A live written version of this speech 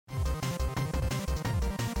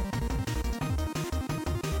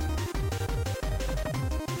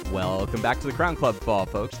Welcome back to the Crown Club Ball,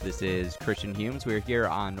 folks. This is Christian Humes. We're here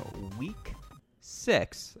on week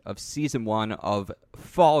 6 of season 1 of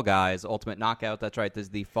Fall Guys Ultimate Knockout. That's right, this is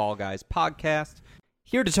the Fall Guys podcast.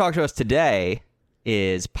 Here to talk to us today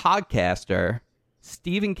is podcaster,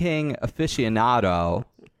 Stephen King aficionado,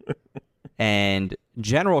 and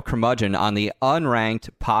general curmudgeon on the Unranked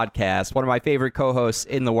podcast, one of my favorite co-hosts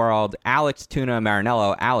in the world, Alex Tuna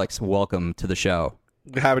Marinello. Alex, welcome to the show.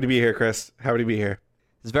 Happy to be here, Chris. Happy to be here.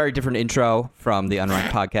 It's a very different intro from the Unranked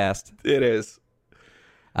podcast. It is.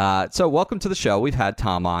 So welcome to the show. We've had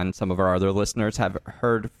Tom on. Some of our other listeners have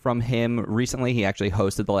heard from him recently. He actually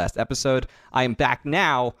hosted the last episode. I am back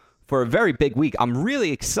now for a very big week. I'm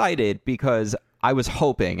really excited because I was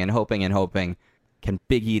hoping. Can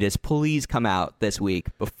Big Yeetus please come out this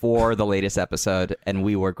week before the latest episode? And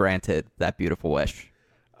we were granted that beautiful wish.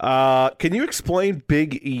 Can you explain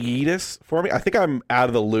Big Yeetus for me? I think I'm out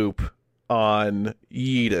of the loop on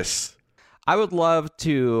Yeetus. I would love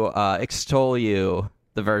to extol you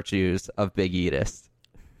the virtues of Big Yeetus.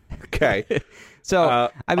 Okay. So,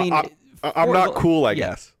 I mean... I'm not cool, I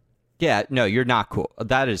guess. Yeah, no, you're not cool.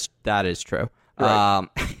 That is true. Right.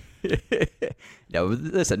 No,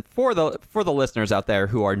 listen, for the listeners out there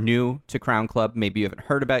who are new to Crown Club, maybe you haven't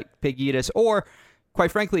heard about Big Yeetus, or,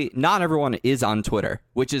 quite frankly, not everyone is on Twitter,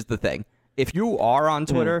 which is the thing. If you are on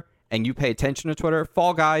Twitter and you pay attention to Twitter,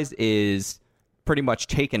 Fall Guys is pretty much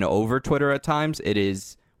taken over Twitter at times. It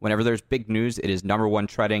is, whenever there's big news, it is number one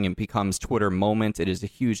trending and becomes Twitter moment. It is a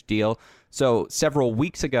huge deal. So several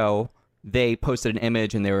weeks ago, they posted an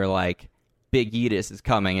image and they were like, Big Yeetus is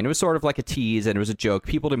coming. And it was sort of like a tease and it was a joke.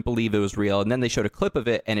 People didn't believe it was real. And then they showed a clip of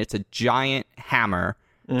it and it's a giant hammer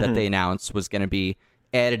that they announced was going to be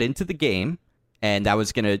added into the game. And that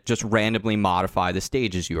was going to just randomly modify the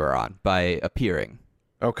stages you were on by appearing.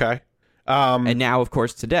 Okay. And now, of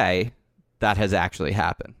course, today, that has actually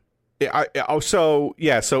happened. So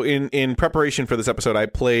in preparation for this episode, I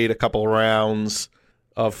played a couple rounds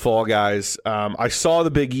of Fall Guys. I saw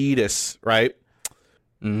the Big Yeetus, right?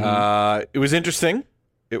 Mm-hmm. It was interesting.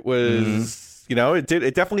 It was,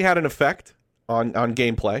 it definitely had an effect on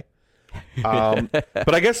gameplay.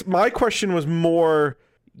 But I guess my question was more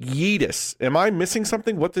Yeetus. Am I missing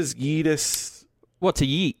something? What does Yeetus... Well, to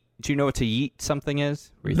yeet. Do you know what to yeet something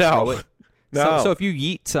is? No. No. So if you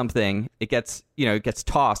yeet something, it gets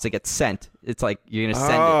tossed, it gets sent. It's like you're going to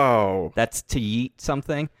send it. That's to yeet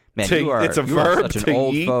something. Man, it's a verb, such an to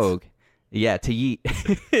old yeet? vogue. Yeah, to yeet.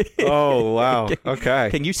 Oh, wow.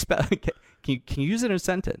 Okay. Can you spell? Can you use it in a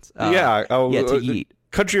sentence? To yeet.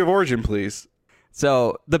 Country of origin, please.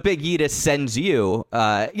 So the Big Yeetus sends you,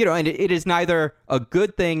 and it is neither a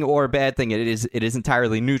good thing or a bad thing. It is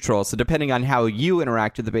entirely neutral. So depending on how you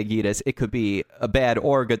interact with the Big Yeetus, it could be a bad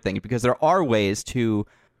or a good thing because there are ways to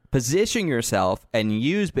position yourself and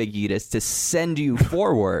use Big Yeetus to send you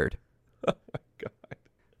forward. Oh my God.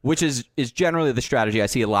 Which is generally the strategy I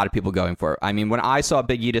see a lot of people going for. I mean, when I saw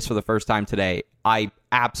Big Yeetus for the first time today, I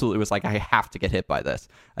absolutely was like, I have to get hit by this.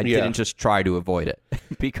 I didn't just try to avoid it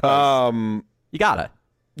because... You gotta.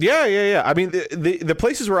 Yeah. I mean, the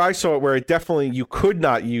places where I saw it where it definitely you could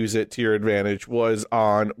not use it to your advantage was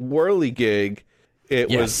on Whirligig. It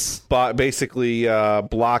was basically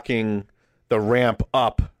blocking the ramp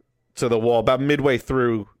up to the wall about midway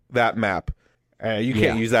through that map. You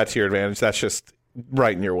can't use that to your advantage. That's just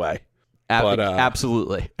right in your way.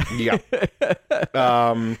 Absolutely. Yeah.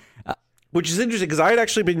 Which is interesting because I had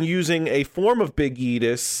actually been using a form of Big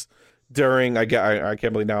Yeetus during, I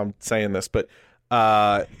can't believe now I'm saying this, but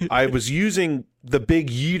I was using the Big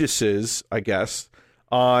Yeetuses, I guess,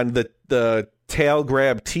 on the tail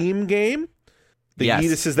grab team game. The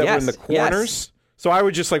Yeetuses that were in the corners. Yes. So I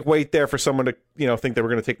would just like wait there for someone to, think they were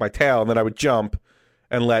going to take my tail, and then I would jump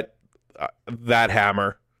and let that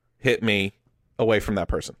hammer hit me away from that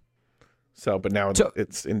person. So, but now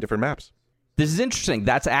it's in different maps. This is interesting.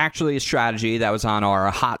 That's actually a strategy that was on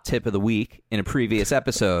our hot tip of the week in a previous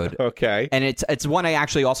episode. Okay. And it's one I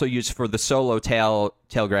actually also use for the solo tail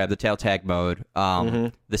grab, the tail tag mode.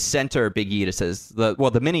 The center Big Yeetuses,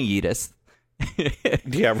 the mini Yeetus.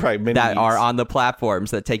 Yeah, right. Mini that Yeets. are on the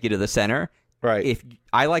platforms that take you to the center. Right. If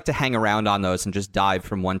I like to hang around on those and just dive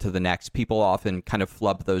from one to the next, people often kind of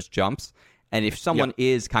flub those jumps. And if someone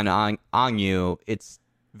is kind of on you, it's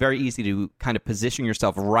very easy to kind of position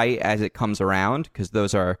yourself right as it comes around because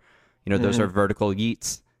those are, those are vertical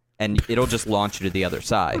yeets, and it'll just launch you to the other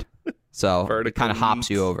side. So it kind of hops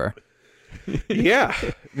you over. Yeah.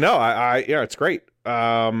 No, it's great.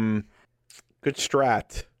 Good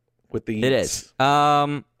strat with the yeets. It is.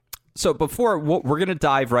 So before we're going to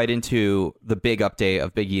dive right into the big update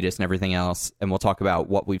of Big Edis and everything else, and we'll talk about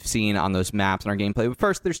what we've seen on those maps and our gameplay. But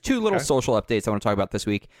first, there's two little social updates I want to talk about this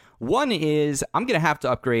week. One is I'm going to have to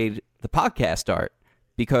upgrade the podcast art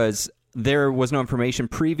because there was no information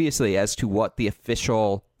previously as to what the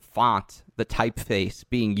official font, the typeface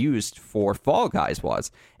being used for Fall Guys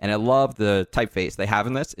was. And I love the typeface they have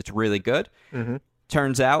in this. It's really good. Mm-hmm.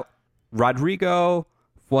 Turns out Rodrigo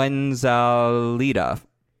Fuenzalida,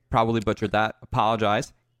 probably butchered that,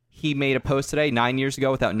 apologize. He made a post today 9 years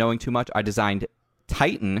ago without knowing too much. I designed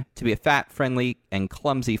Titan to be a fat, friendly, and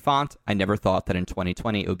clumsy font. I never thought that in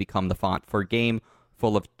 2020 it would become the font for a game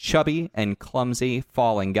full of chubby and clumsy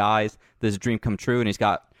falling guys. This is a dream come true, and he's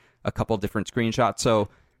got a couple different screenshots. So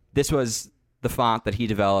this was the font that he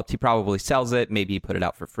developed. He probably sells it. Maybe he put it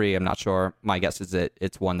out for free. I'm not sure. My guess is that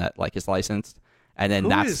it's one that like is licensed. And then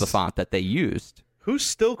that's the font that they used. Who's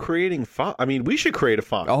still creating font? I mean, we should create a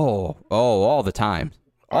font. Oh, all the time.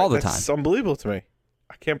 All the time. That's unbelievable to me.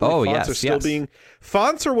 I can't believe fonts are still being...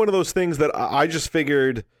 Fonts are one of those things that I just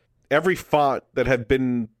figured every font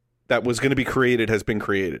that was going to be created has been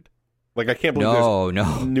created. Like, I can't believe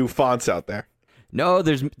there's new fonts out there. No,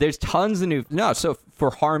 there's tons of new... No, so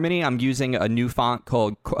for Harmony, I'm using a new font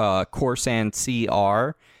called Corsan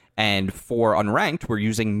CR. And for Unranked, we're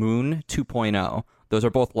using Moon 2.0. Those are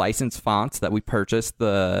both licensed fonts that we purchased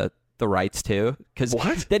the rights to.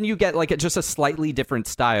 Because then you get like just a slightly different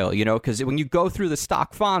style, you know? Because when you go through the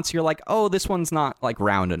stock fonts, you're like, oh, this one's not like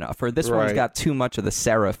round enough, or this one's got too much of the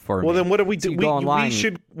serif for me. Well, then what do we do?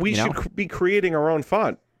 We should be creating our own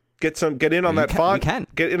font. Get in on that font.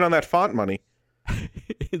 Get in on that font money.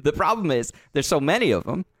 The problem is there's so many of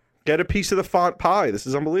them. Get a piece of the font pie. This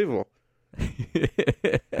is unbelievable.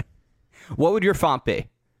 What would your font be?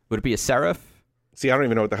 Would it be a serif? See, I don't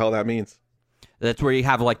even know what the hell that means. That's where you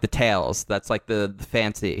have like the tails. That's like the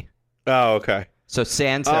fancy. Oh, okay. So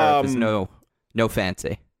sans serif is no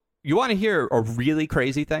fancy. You want to hear a really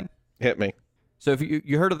crazy thing? Hit me. So if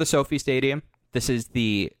you heard of the SoFi Stadium, this is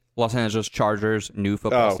the Los Angeles Chargers' new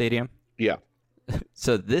football stadium. Yeah.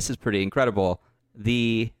 So this is pretty incredible.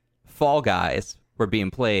 The Fall Guys were being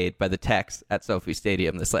played by the Techs at SoFi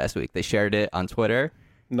Stadium this last week. They shared it on Twitter.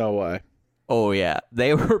 No way. Oh, yeah.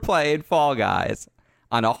 They were playing Fall Guys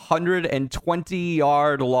on a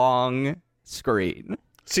 120-yard long screen.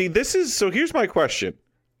 See, here's my question.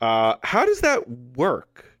 How does that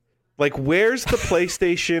work? Like, where's the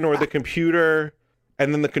PlayStation or the computer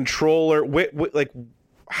and then the controller? Like,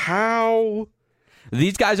 how?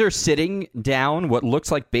 These guys are sitting down what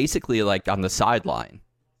looks like basically like on the sideline.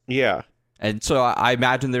 Yeah. And so I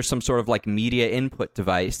imagine there's some sort of like media input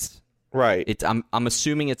device. Right. I'm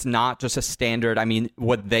assuming it's not just a standard. I mean,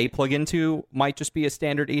 what they plug into might just be a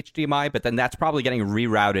standard HDMI, but then that's probably getting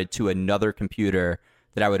rerouted to another computer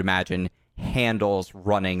that I would imagine handles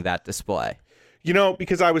running that display. You know,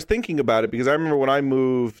 because I was thinking about it, because I remember when I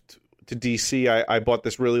moved to DC, I bought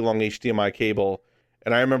this really long HDMI cable,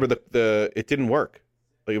 and I remember it didn't work.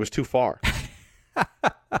 Like, it was too far.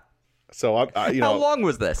 So how long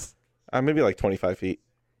was this? Maybe like 25 feet.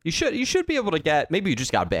 You should be able to get, maybe you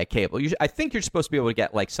just got a bad cable. I think you're supposed to be able to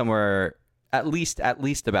get like somewhere at least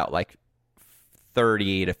about like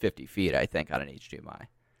 30 to 50 feet, I think, on an HDMI.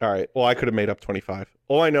 All right. Well, I could have made up 25.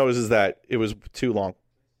 All I know is that it was too long.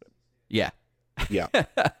 Yeah. Yeah.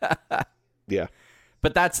 Yeah.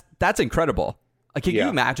 But that's incredible. Like, can you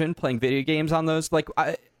imagine playing video games on those? Like,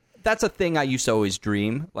 that's a thing I used to always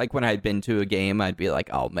dream. Like, when I'd been to a game, I'd be like,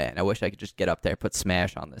 oh, man, I wish I could just get up there, put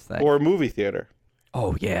Smash on this thing. Or a movie theater.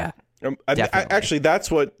 Oh, yeah. Actually, that's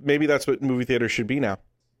what movie theaters should be now.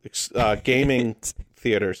 Gaming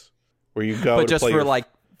theaters where you go but just for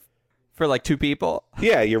like two people.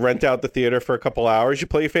 Yeah, you rent out the theater for a couple hours, you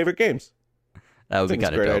play your favorite games. That would be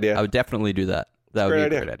kind of dope. Idea. I would definitely do that. That would be a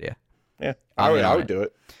great idea. Yeah. I would do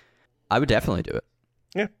it. I would definitely do it.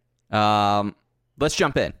 Yeah. Let's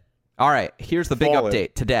jump in. All right, here's the big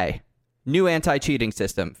update today. New anti-cheating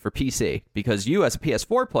system for PC, because you as a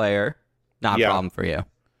PS4 player, not a problem for you.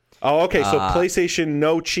 Oh, okay. So PlayStation,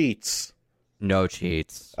 no cheats. No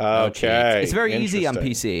cheats. Okay. No cheats. It's very easy on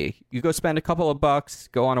PC. You go spend a couple of bucks,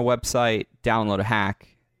 go on a website, download a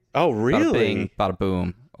hack. Oh, really? Bada bing, bada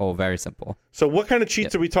boom. Oh, very simple. So what kind of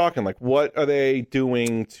cheats are we talking? Like, what are they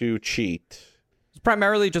doing to cheat? It's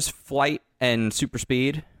primarily just flight and super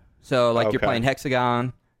speed. So, like, you're playing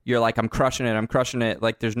Hexagon. You're like, I'm crushing it.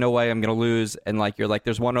 Like, there's no way I'm going to lose. And, like, you're like,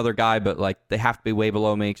 there's one other guy, but, like, they have to be way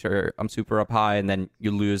below me or I'm super up high. And then you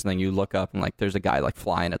lose, and then you look up, and, like, there's a guy, like,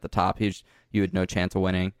 flying at the top. You had no chance of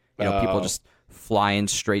winning. You know, people just flying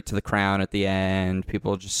straight to the crown at the end.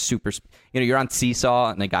 People just super, you're on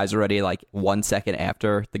Seesaw and the guy's already like 1 second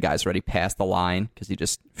after the guy's already past the line because he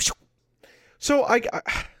just. So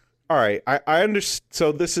all right, I understand.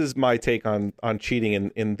 So this is my take on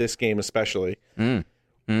cheating in this game especially.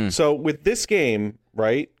 So with this game,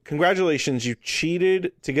 right? Congratulations, you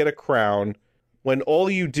cheated to get a crown. When all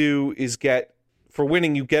you do is for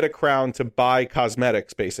winning, you get a crown to buy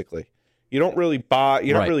cosmetics. Basically, you don't really buy.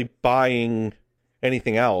 You're not really buying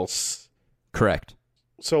anything else. Correct.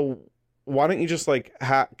 So why don't you just like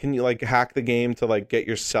hack? Can you like hack the game to like get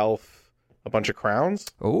yourself a bunch of crowns?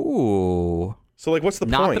 Ooh. So like, what's the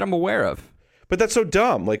point? Not that I'm aware of. But that's so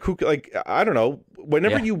dumb. Like who? Like I don't know.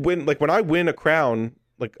 Whenever you win, like when I win a crown,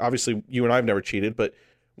 like obviously you and I have never cheated, but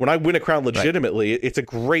when I win a crown legitimately, it's a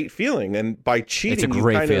great feeling. And by cheating, it's a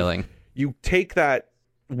great feeling. You take that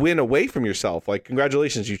win away from yourself. Like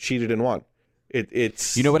congratulations, you cheated and won.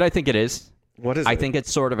 It's. You know what I think it is? What is it? I think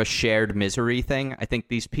it's sort of a shared misery thing. I think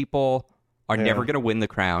these people are never going to win the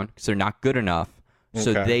crown because they're not good enough.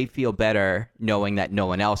 So they feel better knowing that no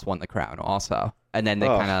one else won the crown also. And then they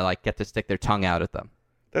kind of like get to stick their tongue out at them.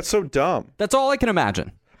 That's so dumb. That's all I can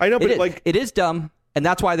imagine. I know, but it is dumb. And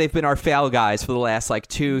that's why they've been our fail guys for the last like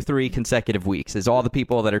 2-3 consecutive weeks. Is all the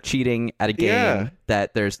people that are cheating at a game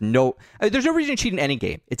that there's no reason to cheat in any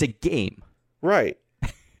game. It's a game. Right.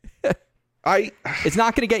 It's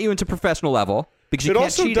not going to get you into professional level because you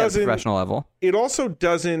can't cheat at professional level. It also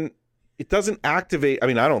doesn't. It doesn't activate. I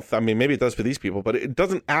mean, maybe it does for these people, but it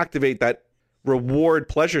doesn't activate that reward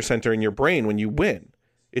pleasure center in your brain when you win.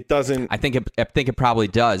 It doesn't. I think it probably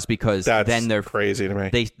does because then they're crazy to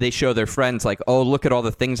me. They show their friends like, oh, look at all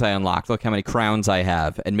the things I unlocked. Look how many crowns I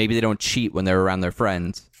have, and maybe they don't cheat when they're around their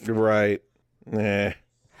friends. Right. I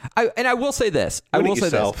will say this.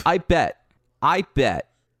 I bet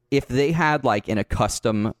if they had like in a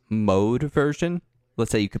custom mode version. Let's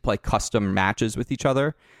say you could play custom matches with each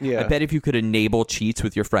other. Yeah. I bet if you could enable cheats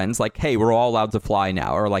with your friends, like, hey, we're all allowed to fly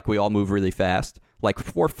now, or like we all move really fast, like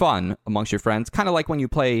for fun amongst your friends, kind of like when you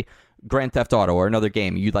play Grand Theft Auto or another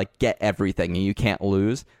game, you like get everything and you can't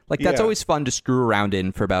lose. Like that's always fun to screw around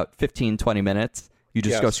in for about 15, 20 minutes. You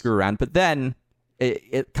just go screw around, but then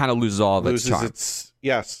it kind of loses all of its charm.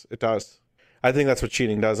 Yes, it does. I think that's what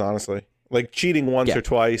cheating does, honestly. Like cheating once or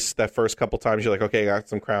twice, that first couple times, you're like, okay, I got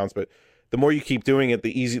some crowns, but the more you keep doing it,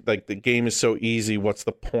 the game is so easy. What's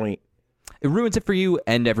the point? It ruins it for you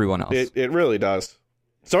and everyone else. It really does.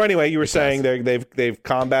 So anyway, you were saying they've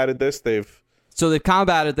combated this. So they've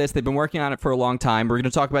combated this. They've been working on it for a long time. We're going to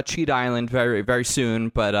talk about Cheat Island very, very soon,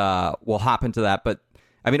 but we'll hop into that. But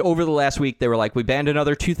I mean, over the last week, they were like, we banned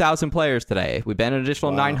another 2,000 players today. We banned an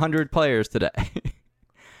additional 900 players today.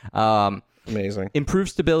 Amazing.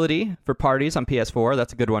 Improved stability for parties on PS4.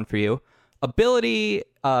 That's a good one for you. Ability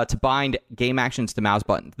to bind game actions to mouse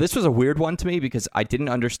buttons. This was a weird one to me because I didn't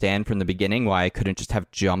understand from the beginning why I couldn't just have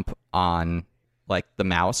jump on like the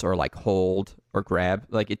mouse or like hold or grab.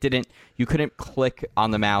 Like you couldn't click on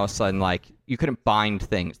the mouse and like you couldn't bind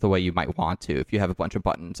things the way you might want to if you have a bunch of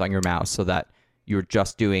buttons on your mouse so that you're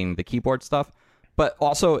just doing the keyboard stuff. But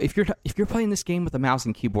also if you're playing this game with a mouse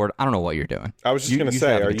and keyboard, I don't know what you're doing. I was just going to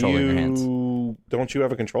say, don't you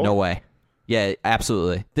have a controller? No way. Yeah,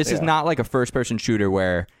 absolutely. This is not like a first-person shooter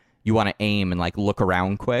where you want to aim and like look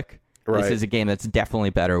around quick. Right. This is a game that's definitely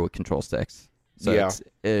better with control sticks. So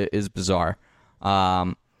it is bizarre.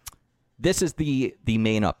 This is the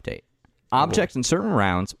main update. Objects in certain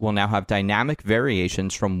rounds will now have dynamic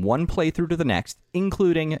variations from one playthrough to the next,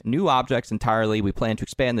 including new objects entirely. We plan to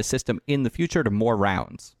expand the system in the future to more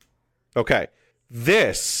rounds. Okay.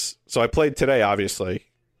 So I played today, obviously,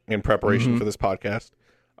 in preparation for this podcast.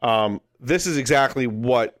 This is exactly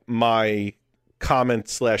what my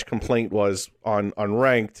comment/complaint was on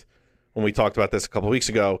Ranked when we talked about this a couple weeks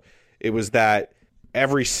ago. It was that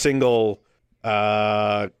every single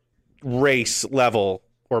race level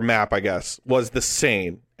or map, I guess, was the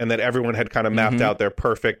same, and that everyone had kind of mapped out their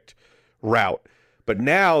perfect route. But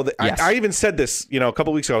now, I even said this, a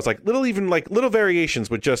couple weeks ago. I was like, little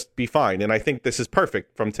variations would just be fine, and I think this is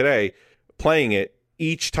perfect from today. Playing it,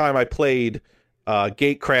 each time I played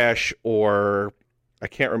Gate Crash or I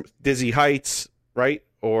can't remember, Dizzy Heights, right?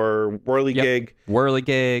 Or Whirligig.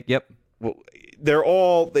 Whirligig, yep. Well,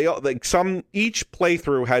 each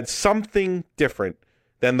playthrough had something different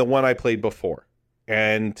than the one I played before.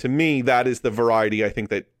 And to me, that is the variety I think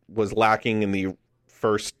that was lacking in the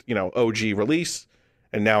first, OG release.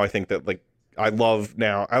 And now I think that I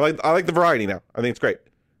like the variety now. I think it's great.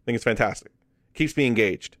 I think it's fantastic. Keeps me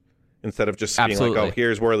engaged instead of just being like, oh,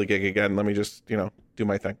 here's Whirligig again. Let me just, do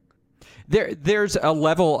my thing. There's a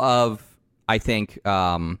level of, I think,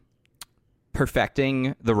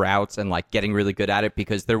 perfecting the routes and like getting really good at it,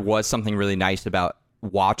 because there was something really nice about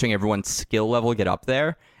watching everyone's skill level get up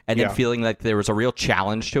there and then feeling like there was a real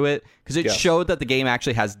challenge to it, because it showed that the game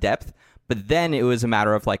actually has depth. But then it was a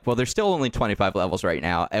matter of like, well, there's still only 25 levels right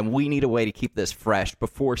now, and we need a way to keep this fresh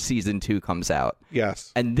before Season 2 comes out.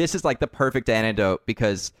 Yes. And this is like the perfect antidote,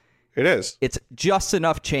 because it's just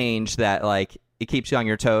enough change that like it keeps you on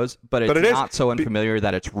your toes, but it's not so unfamiliar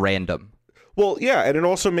that it's random. Well, yeah, and it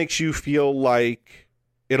also makes you feel like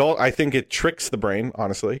I think it tricks the brain,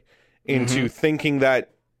 honestly, into thinking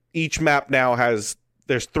that each map now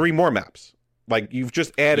there's 3 more maps. Like, you've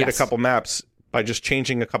just added a couple maps by just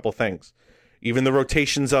changing a couple things. Even the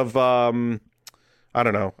rotations of, I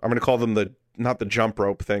don't know, I'm going to call them not the jump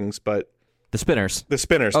rope things, but... The spinners. The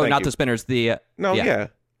spinners, Oh, not the spinners, the... Well,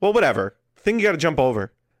 whatever. Thing you got to jump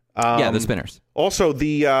over. The spinners. Also,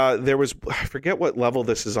 there was... I forget what level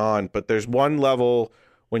this is on, but there's one level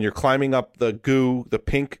when you're climbing up the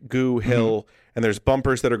pink goo hill, and there's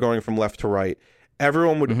bumpers that are going from left to right.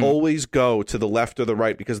 Everyone would always go to the left or the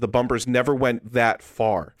right because the bumpers never went that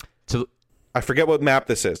far. I forget what map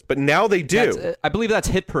this is, but now they do. I believe that's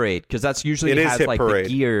Hit Parade, because that's usually has Hit like Parade. The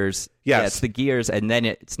gears. Yes. Yeah, it's the gears, and then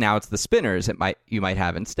it's the spinners. You might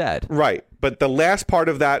have instead. Right, but the last part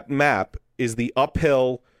of that map is the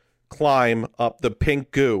uphill climb up the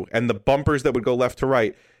pink goo, and the bumpers that would go left to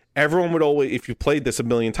right. Everyone would always, if you played this a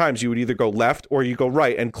million times, you would either go left or you go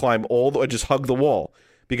right and climb just hug the wall,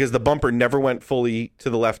 because the bumper never went fully to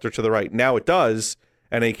the left or to the right. Now it does,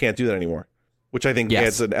 and you can't do that anymore, which I think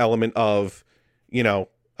adds an element of, I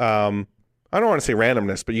don't want to say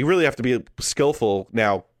randomness, but you really have to be skillful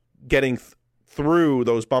now getting through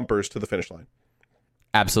those bumpers to the finish line.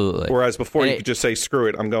 Absolutely. Whereas before you could just say, screw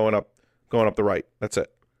it, I'm going up the right. That's it.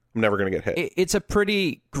 I'm never going to get hit. It's a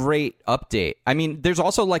pretty great update. I mean, there's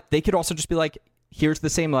also like, they could also just be like, here's the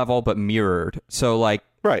same level, but mirrored. So like,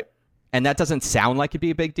 right. And that doesn't sound like it'd be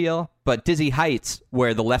a big deal, but Dizzy Heights,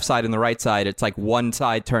 where the left side and the right side, it's like one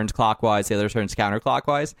side turns clockwise, the other turns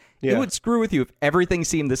counterclockwise. It would screw with you if everything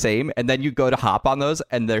seemed the same, and then you go to hop on those,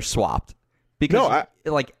 and they're swapped. Because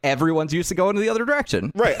like everyone's used to going in the other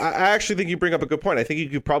direction. Right. I actually think you bring up a good point. I think you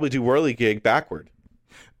could probably do Whirligig backward.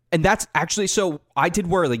 And that's actually, so I did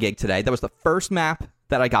Whirligig today. That was the first map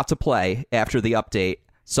that I got to play after the update.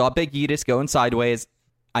 Saw Big Yeetus going sideways.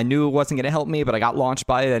 I knew it wasn't going to help me, but I got launched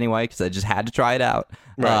by it anyway because I just had to try it out.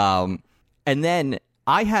 Right. And then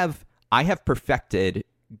I have perfected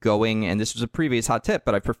going, and this was a previous hot tip,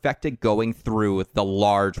 but I perfected going through the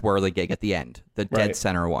large Whirligig at the end, the dead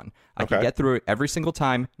center one. I can get through it every single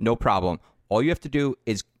time, no problem. All you have to do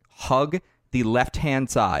is hug the left-hand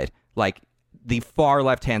side, like the far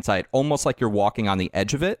left-hand side, almost like you're walking on the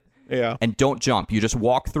edge of it. Yeah. And don't jump. You just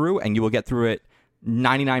walk through, and you will get through it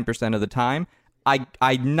 99% of the time. I'm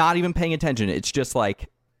not even paying attention. It's just like,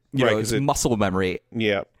 it's muscle memory.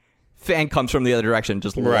 Yeah. Fan comes from the other direction,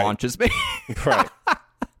 just launches me. Right.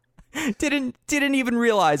 Didn't even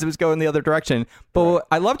realize it was going the other direction. But what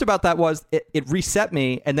I loved about that was it reset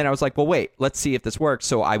me, and then I was like, well, wait, let's see if this works.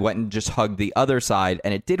 So I went and just hugged the other side,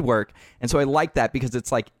 and it did work. And so I like that because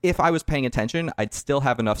it's like, if I was paying attention, I'd still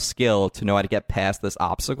have enough skill to know how to get past this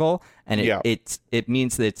obstacle. And it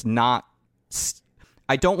means that it's not...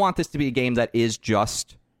 I don't want this to be a game that is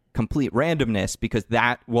just complete randomness, because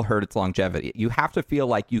that will hurt its longevity. You have to feel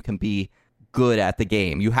like you can be good at the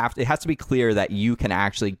game. It has to be clear that you can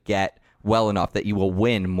actually get well enough that you will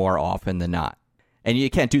win more often than not. And you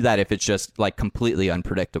can't do that if it's just like completely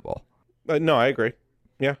unpredictable. No, I agree.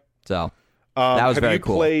 Yeah. So that was very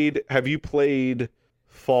cool. Have you played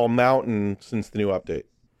Fall Mountain since the new update?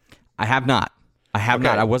 I have not.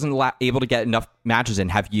 I wasn't able to get enough matches in.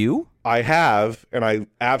 Have you? I have, and I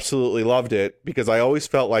absolutely loved it, because I always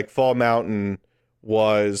felt like Fall Mountain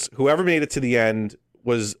was, whoever made it to the end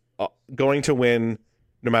was going to win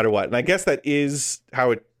no matter what. And I guess that is how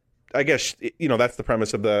it, that's the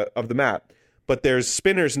premise of the map. But there's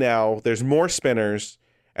spinners now, there's more spinners,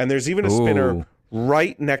 and there's even a spinner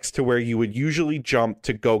right next to where you would usually jump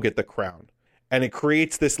to go get the crown. And it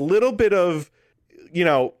creates this little bit of,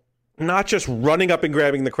 not just running up and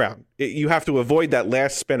grabbing the crown. You have to avoid that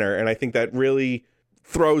last spinner, and I think that really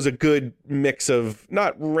throws a good mix of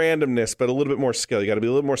not randomness, but a little bit more skill. You got to be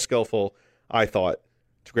a little more skillful, I thought,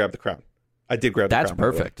 to grab the crown. I did grab the crown. That's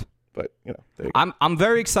perfect. But I'm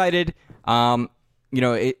very excited. I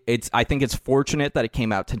think it's fortunate that it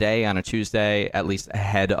came out today on a Tuesday, at least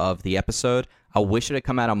ahead of the episode. I wish it had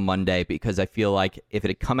come out on Monday, because I feel like if it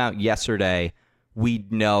had come out yesterday,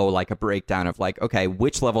 we'd know like a breakdown of like, okay,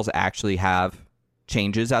 which levels actually have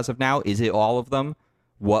changes as of now. Is it all of them?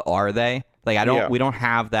 What are they? Like, we don't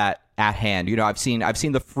have that at hand. You know, I've seen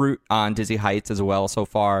the fruit on Dizzy Heights as well so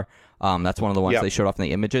far. That's one of the ones they showed off in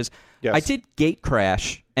the images. Yes. I did gate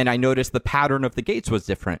crash, and I noticed the pattern of the gates was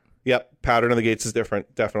different. Yep, pattern of the gates is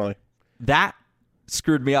different, definitely. That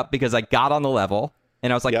screwed me up because I got on the level,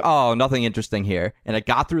 and I was like, oh, nothing interesting here. And I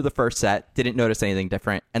got through the first set, didn't notice anything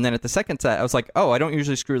different. And then at the second set, I was like, oh, I don't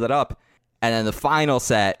usually screw that up. And then the final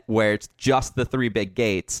set, where it's just the 3 big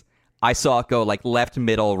gates, I saw it go like left,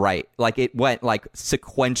 middle, right. Like it went like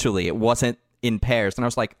sequentially. It wasn't in pairs. And I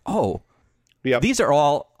was like, oh, these are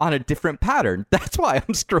all on a different pattern. That's why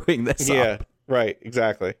I'm screwing this up. Yeah, right.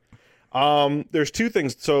 Exactly. There's 2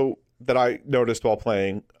 things that I noticed while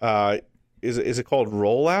playing. Is it called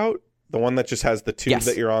Rollout? The one that just has the tube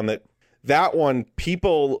that you're on. That one,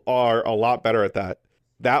 people are a lot better at that.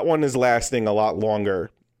 That one is lasting a lot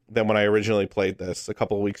longer than when I originally played this a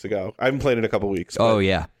couple of weeks ago. I haven't played it in a couple of weeks. Oh,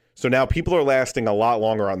 yeah. So now people are lasting a lot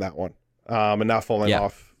longer on that one, and not falling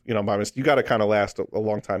off. You know, by mistake. You got to kind of last a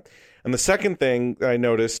long time. And the second thing that I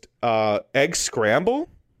noticed, egg scramble.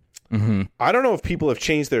 Mm-hmm. I don't know if people have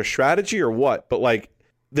changed their strategy or what, but like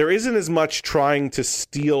there isn't as much trying to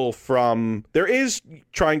steal from. There is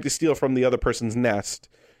trying to steal from the other person's nest.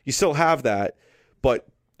 You still have that, but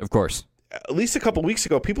of course, at least a couple weeks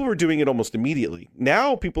ago, people were doing it almost immediately.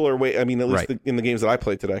 Now people are waiting. I mean, at least in the games that I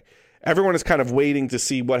played today, everyone is kind of waiting to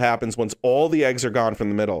see what happens once all the eggs are gone from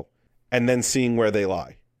the middle, and then seeing where they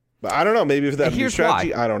lie. But I don't know. Maybe if that's a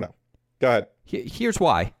strategy, I don't know. Go ahead. Here's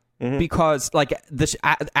why. Mm-hmm. Because like this,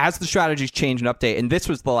 as the strategies change and update, and this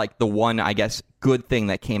was the one, I guess, good thing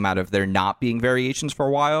that came out of there not being variations for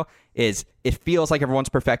a while, is it feels like everyone's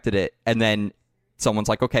perfected it, and then someone's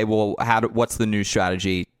like, okay, well, what's the new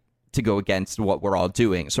strategy to go against what we're all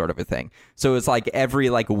doing, sort of a thing. So it's like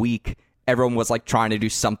every week, everyone was like trying to do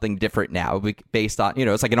something different now based on,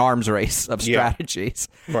 it's like an arms race of strategies.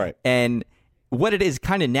 Right. And what it is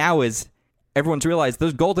kind of now is everyone's realized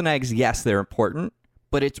those golden eggs, yes, they're important,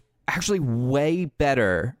 but it's actually way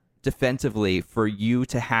better defensively for you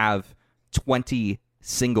to have 20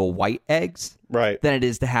 single white eggs than it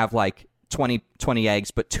is to have like 20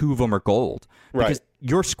 eggs, but 2 of them are gold. Because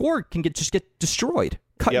your score can just get destroyed,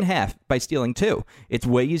 cut in half by stealing 2. It's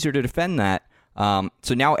way easier to defend that.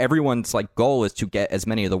 So now everyone's like goal is to get as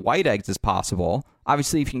many of the white eggs as possible.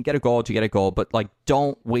 Obviously, if you can get a gold, you get a gold, but like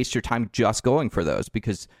don't waste your time just going for those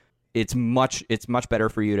because it's much better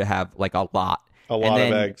for you to have like a lot of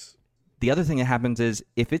eggs. The other thing that happens is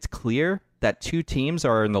if it's clear that 2 teams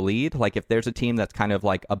are in the lead, like if there's a team that's kind of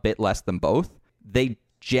like a bit less than both, they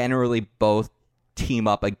generally both team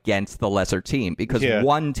up against the lesser team because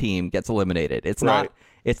one team gets eliminated. It's not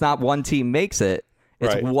one team makes it.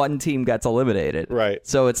 It's one team gets eliminated. Right.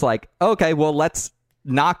 So it's like, okay, well, let's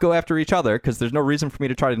not go after each other because there's no reason for me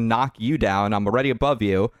to try to knock you down. I'm already above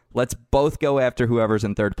you. Let's both go after whoever's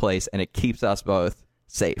in third place, and it keeps us both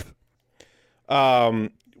safe.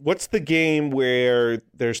 What's the game where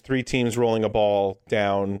there's 3 teams rolling a ball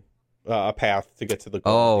down a path to get to the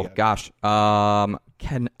goal? Oh, gosh.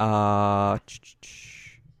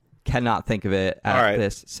 Cannot think of it at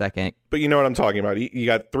this second. But you know what I'm talking about. You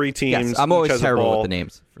got 3 teams. Yes, I'm always terrible with the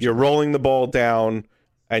names. You're rolling the ball down,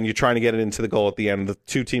 and you're trying to get it into the goal at the end. The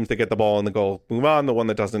 2 teams that get the ball in the goal move on. The one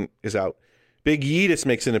that doesn't is out. Big Yeetus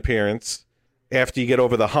makes an appearance after you get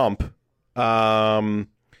over the hump,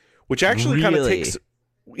 which actually kind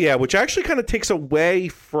of takes away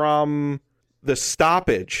from the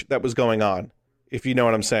stoppage that was going on, if you know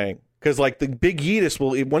what I'm saying. Because like the Big Yeetus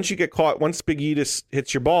once you get caught, once Big Yeetus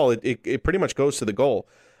hits your ball, it pretty much goes to the goal.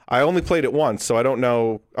 I only played it once, so I don't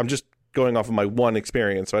know. I'm just going off of my one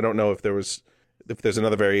experience, so I don't know if there's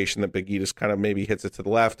another variation that Big Yeetus kind of maybe hits it to the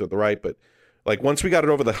left or the right. But like once we got it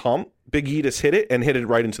over the hump, Big Yeetus hit it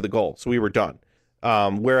right into the goal, so we were done.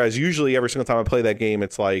 Whereas usually every single time I play that game,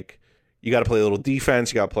 it's like you got to play a little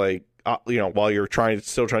defense. You got to play, while you're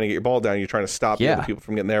still trying to get your ball down, you're trying to stop the other people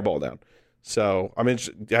from getting their ball down. So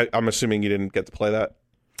I'm assuming you didn't get to play that.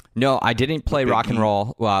 No, I didn't play Rock and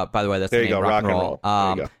Roll. Well, by the way, that's there the name, you go, Rock and Roll. There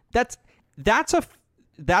you go.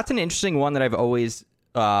 That's an interesting one that I've always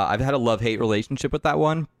I've had a love-hate relationship with that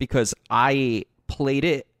one because I played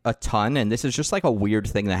it a ton, and this is just like a weird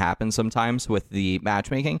thing that happens sometimes with the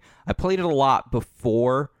matchmaking. I played it a lot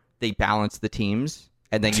before they balanced the teams,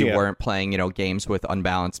 and then you weren't playing, games with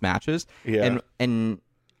unbalanced matches. Yeah. And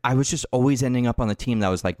I was just always ending up on the team that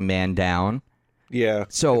was like man down. Yeah.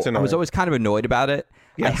 So I was always kind of annoyed about it.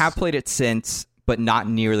 Yes. I have played it since, but not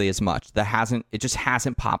nearly as much. It just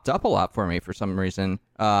hasn't popped up a lot for me for some reason.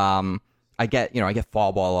 I get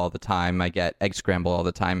fall ball all the time. I get egg scramble all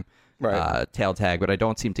the time. Right. Tail tag, but I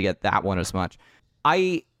don't seem to get that one as much.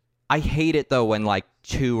 I I hate it though when like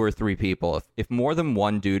 2 or 3 people, if more than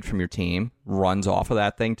one dude from your team runs off of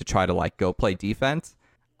that thing to try to like go play defense,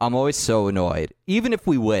 I'm always so annoyed. Even if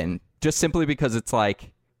we win, just simply because it's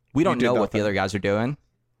like we don't know what the other guys are doing.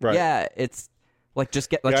 Right. Yeah, it's like let's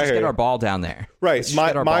just get our ball down there. Right.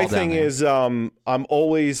 My thing is I'm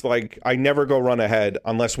always like I never go run ahead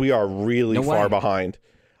unless we are really far behind.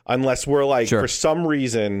 Unless we're like for some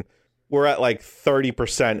reason we're at like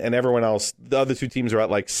 30% and everyone else, the other 2 teams are at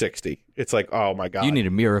like 60. It's like, oh my God. You need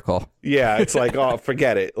a miracle. Yeah, it's like, oh,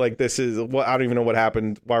 forget it. Like this is what I don't even know what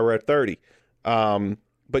happened why we're at 30.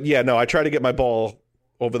 But yeah, no, I try to get my ball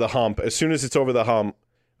over the hump. As soon as it's over the hump,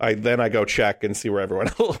 I go check and see where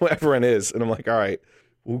everyone is. And I'm like, all right,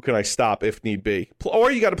 who can I stop if need be?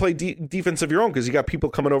 Or you got to play defense of your own because you got people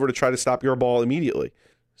coming over to try to stop your ball immediately.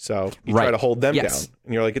 So you try to hold them down.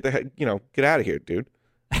 And you're like, get the heck, get out of here, dude.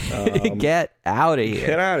 Get out of here.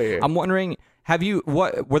 Get out of here. I'm wondering,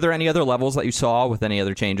 were there any other levels that you saw with any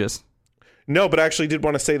other changes? No, but I actually did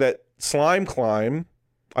want to say that Slime Climb,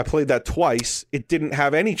 I played that twice. It didn't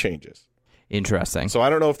have any changes. Interesting. So I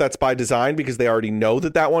don't know if that's by design because they already know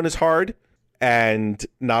that one is hard and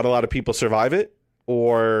not a lot of people survive it,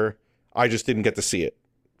 or I just didn't get to see it.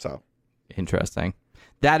 So interesting.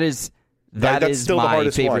 That's still my the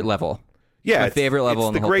hardest favorite one. level. Yeah, my favorite level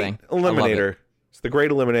in the whole thing. Eliminator. It's the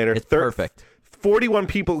Great Eliminator. It's perfect. 41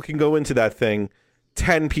 people can go into that thing.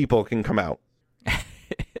 10 people can come out.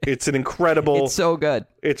 It's an incredible. It's so good.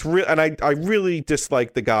 It's real, and I really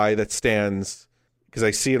dislike the guy that stands because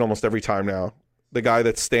I see it almost every time now. The guy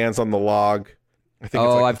that stands on the log. I think.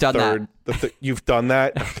 It's like I've done that. You've done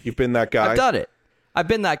that. You've been that guy. I've done it. I've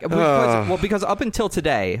been that. Because up until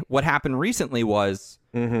today, what happened recently was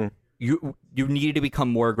you needed to become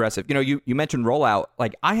more aggressive. You mentioned rollout.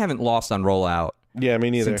 Like I haven't lost on rollout. Yeah, me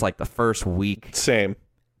neither. Since like the first week. Same.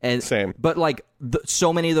 But like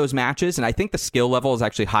so many of those matches, and I think the skill level is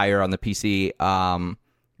actually higher on the PC,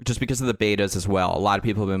 just because of the betas as well. A lot of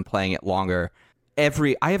people have been playing it longer. I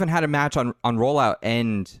haven't had a match on rollout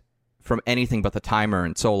end from anything but the timer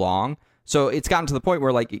in so long. So it's gotten to the point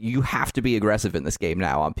where like you have to be aggressive in this game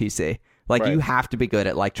now on PC. Like you have to be good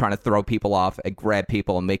at like trying to throw people off and grab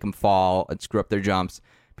people and make them fall and screw up their jumps.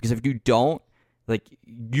 Because if you don't, like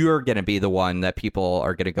you're going to be the one that people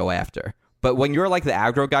are going to go after. But when you're like the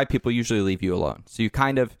aggro guy, people usually leave you alone. So you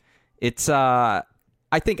kind of, it's, I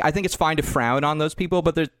think it's fine to frown on those people,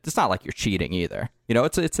 but it's not like you're cheating either.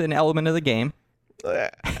 It's an element of the game.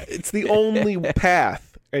 It's the only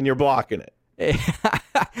path, and you're blocking it.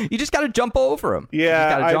 You just got to jump over them.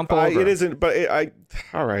 Yeah, it isn't. But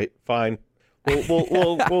all right, fine.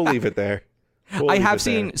 We'll leave it there. I have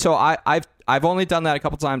seen. So I've only done that a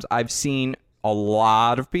couple times. I've seen a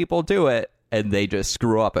lot of people do it, and they just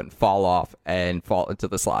screw up and fall off and fall into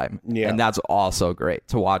the slime. Yeah. And that's also great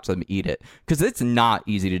to watch them eat it because it's not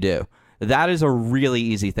easy to do. That is a really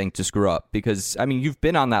easy thing to screw up because I mean you've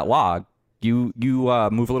been on that log. You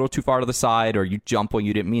move a little too far to the side or you jump when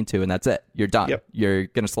you didn't mean to, and that's it. You're done. Yep. You're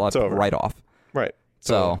going to slide right off. Right.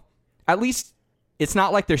 So at least it's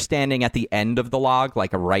not like they're standing at the end of the log,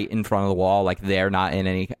 like right in front of the wall, like they're not in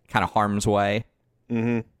any kind of harm's way.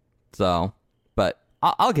 Mm-hmm. So, but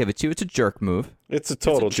I'll give it to you. It's a jerk move. It's a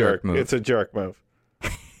total jerk move. It's a jerk move.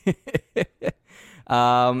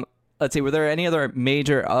 Let's see. Were there any other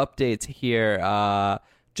major updates here?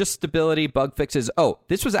 Just stability, bug fixes. Oh,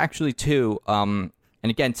 this was actually two. And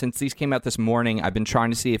again, since these came out this morning, I've been trying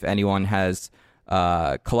to see if anyone has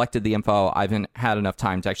collected the info. I haven't had enough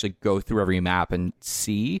time to actually go through every map and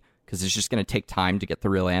see, because it's just going to take time to get the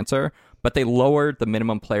real answer. But they lowered the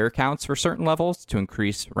minimum player counts for certain levels to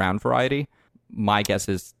increase round variety. My guess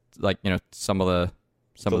is some of the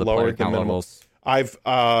player count levels.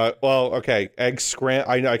 Egg Scramble.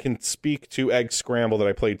 I can speak to Egg Scramble that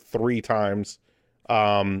I played 3 times.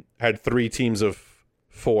 Had 3 teams of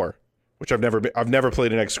 4, which I've never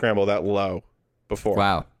played an Egg Scramble that low before.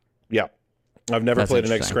 Wow. Yeah. I've never played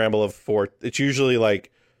an Egg Scramble of 4. It's usually like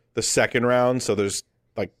the second round, so there's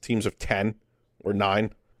like teams of 10 or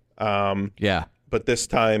 9. Yeah. But this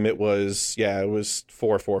time it was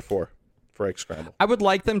 4-4-4 for Egg Scramble. I would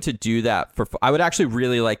like them to do that I would actually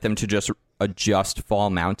really like them to just adjust Fall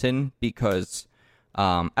Mountain, because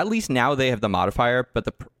at least now they have the modifier, but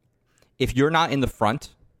if you're not in the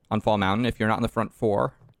front on Fall Mountain, if you're not in the front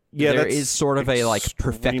 4, there is sort of a like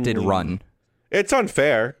perfected run. It's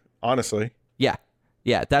unfair, honestly. Yeah.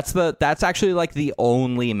 That's actually like the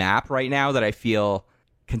only map right now that I feel,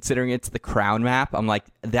 considering it's the crown map, I'm like,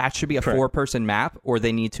 that should be a 4-person map, or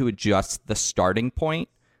they need to adjust the starting point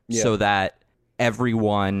so that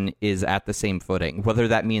everyone is at the same footing. Whether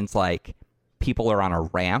that means like people are on a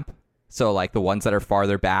ramp So like the ones that are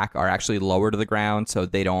farther back are actually lower to the ground, so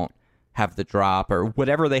they don't have the drop or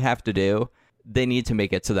whatever they have to do. They need to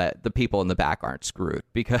make it so that the people in the back aren't screwed,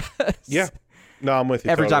 because Yeah. No, I'm with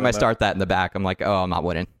you. every totally time on I that. start that in the back, I'm like, oh, I'm not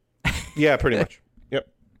winning. Yeah, pretty much. Yep.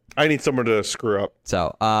 I need someone to screw up.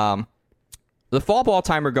 So, the fall ball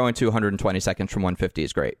timer going to 120 seconds from 150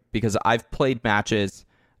 is great, because I've played matches.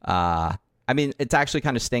 I mean, it's actually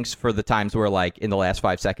kind of stinks for the times where, like, in the last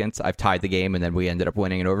 5 seconds, I've tied the game and then we ended up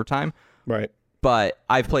winning in overtime. Right. But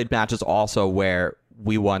I've played matches also where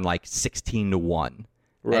we won like 16-1.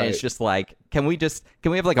 Right. And it's just like, can we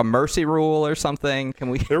have like a mercy rule or something? Can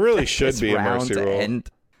we? There really should this be a round mercy rule.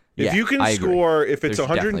 end? If Yeah, you can I agree. score, if it's There's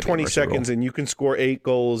definitely 120 a mercy seconds rule. and you can score 8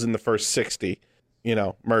 goals in the first 60,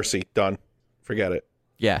 mercy, done. Forget it.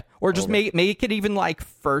 Yeah, or just make it even like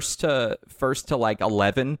first to like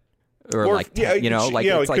 11, or like 10, like it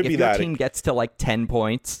it's like could if be your that. team gets to like 10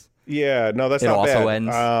 points. Yeah, no, that's It not also bad.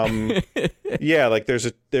 ends. Yeah, like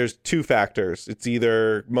there's 2 factors. It's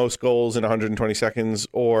either most goals in 120 seconds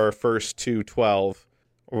or first to 12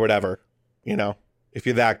 or whatever. If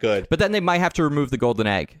you're that good. But then they might have to remove the golden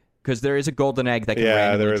egg, because there is a golden egg that can Yeah,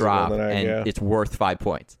 randomly there is a drop, golden egg, and yeah. it's worth 5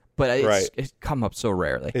 points. But Right. it's come up so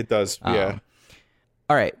rarely. It does. Yeah.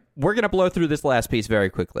 All right, we're gonna blow through this last piece very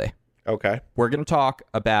quickly. Okay. We're gonna talk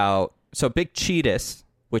about Big Cheetahs,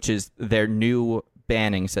 which is their new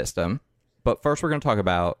banning system. But first, we're gonna talk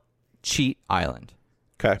about Cheat Island.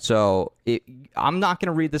 Okay. So I'm not going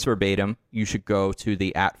to read this verbatim. You should go to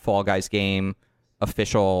the @FallGuysGame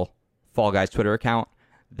official Fall Guys Twitter account.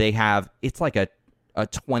 They have, it's like a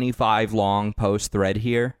 25 long post thread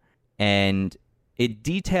here, and it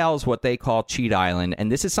details what they call Cheat Island.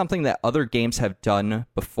 And this is something that other games have done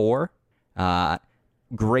before.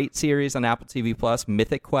 Great series on Apple TV Plus.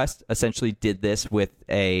 Mythic Quest essentially did this with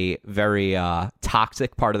a very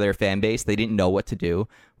toxic part of their fan base. They didn't know what to do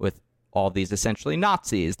with all these essentially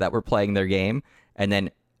Nazis that were playing their game. And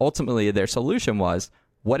then ultimately their solution was,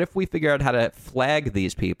 what if we figure out how to flag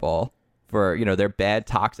these people for, their bad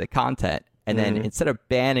toxic content? And then instead of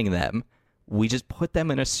banning them, we just put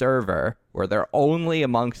them in a server where they're only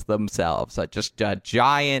amongst themselves, just a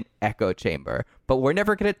giant echo chamber. But we're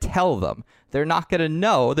never going to tell them. They're not going to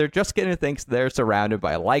know. They're just going to think they're surrounded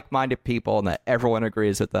by like-minded people and that everyone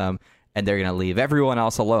agrees with them. And they're going to leave everyone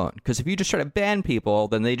else alone. Because if you just try to ban people,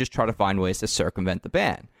 then they just try to find ways to circumvent the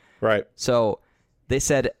ban. Right. So they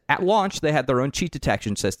said at launch they had their own cheat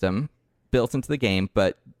detection system built into the game,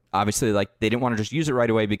 but obviously they didn't want to just use it right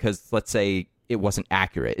away because, let's say, it wasn't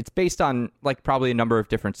accurate. It's based on probably a number of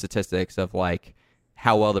different statistics of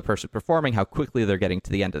how well the person's performing, how quickly they're getting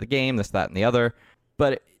to the end of the game, this, that, and the other.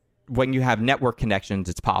 But when you have network connections,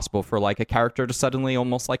 it's possible for a character to suddenly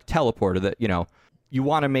almost teleport, or that, you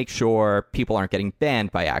want to make sure people aren't getting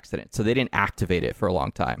banned by accident. So they didn't activate it for a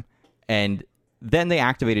long time. And then they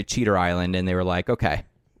activated Cheater Island, and they were like, okay,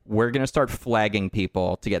 we're going to start flagging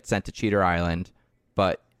people to get sent to Cheater Island,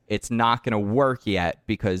 but it's not going to work yet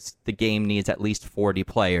because the game needs at least 40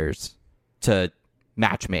 players to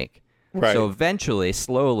matchmake. Right. So eventually,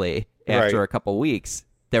 slowly, after a couple weeks,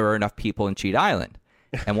 there were enough people in Cheat Island.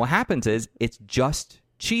 And what happens is it's just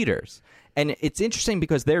cheaters. And it's interesting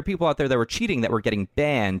because there are people out there that were cheating that were getting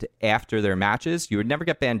banned after their matches. You would never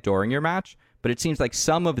get banned during your match, but it seems like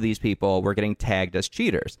some of these people were getting tagged as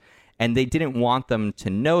cheaters. And they didn't want them to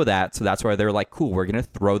know that, so that's why they were like, cool, we're going to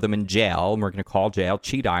throw them in jail, and we're going to call jail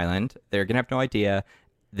Cheat Island. They're going to have no idea.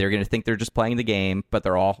 They're going to think they're just playing the game, but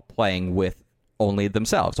they're all playing with only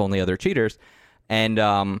themselves, only other cheaters. And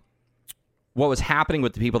what was happening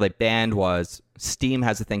with the people they banned was Steam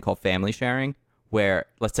has a thing called family sharing, where,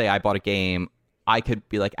 let's say I bought a game, I could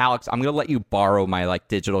be like, Alex, I'm going to let you borrow my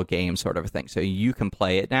digital game sort of a thing, so you can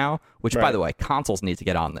play it now, which, by the way, consoles need to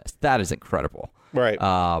get on this. That is incredible. Right.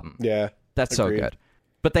 Yeah. That's Agreed. so good.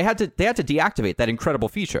 But they had to deactivate that incredible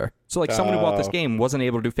feature. So someone who bought this game wasn't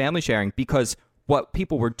able to do family sharing because what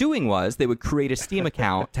people were doing was they would create a Steam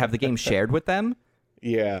account to have the game shared with them.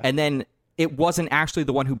 Yeah. And then it wasn't actually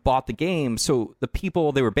the one who bought the game. So the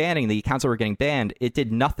people they were banning, the accounts that were getting banned, it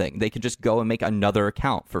did nothing. They could just go and make another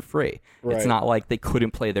account for free. Right. It's not like they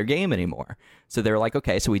couldn't play their game anymore. So they were like,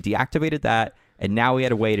 okay, so we deactivated that. And now we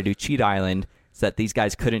had a way to do Cheat Island so that these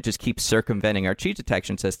guys couldn't just keep circumventing our cheat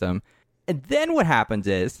detection system. And then what happens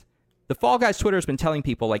is the Fall Guys Twitter has been telling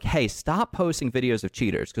people hey, stop posting videos of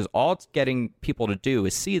cheaters because all it's getting people to do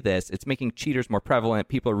is see this. It's making cheaters more prevalent.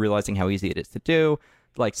 People are realizing how easy it is to do.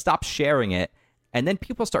 Stop sharing it. And then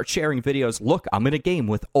people start sharing videos. Look, I'm in a game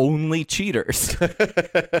with only cheaters.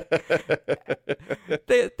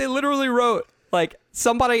 They literally wrote,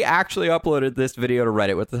 somebody actually uploaded this video to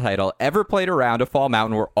Reddit with the title, "Ever played a round of Fall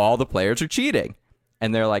Mountain where all the players are cheating?"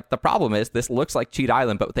 And they're like, the problem is this looks like Cheat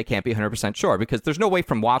Island, but they can't be 100% sure because there's no way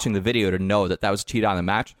from watching the video to know that was a Cheat Island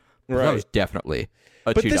match. Right. That was definitely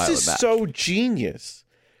a but Cheat this Island is match. so genius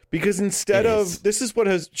because instead of this is what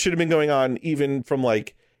should have been going on even from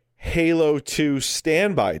like Halo 2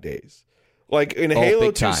 standby days. Like in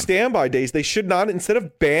Halo 2 standby days, they should not, instead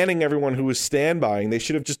of banning everyone who was standbying, they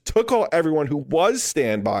should have just took everyone who was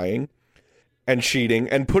standbying and cheating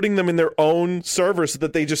and putting them in their own server so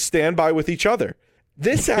that they just stand by with each other.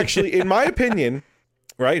 This actually, in my opinion,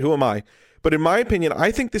 right? Who am I? But in my opinion,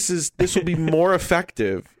 I think this will be more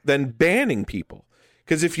effective than banning people.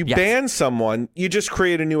 Because if you ban someone, you just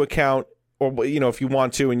create a new account, or if you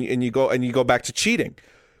want to, and you go back to cheating.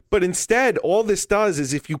 But instead, all this does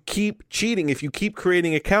is if you keep cheating, if you keep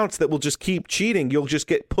creating accounts that will just keep cheating, you'll just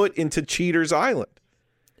get put into Cheaters Island.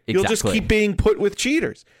 Exactly. You'll just keep being put with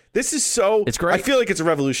cheaters. This is it's great. I feel like it's a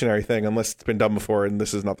revolutionary thing, unless it's been done before, and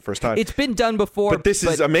this is not the first time. It's been done before. But this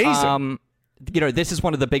is amazing. This is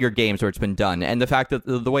one of the bigger games where it's been done. And the fact that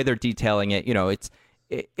the way they're detailing it,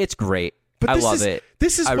 it's great. But I love it.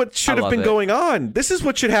 This is what should have been going on. This is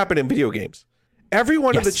what should happen in video games. Every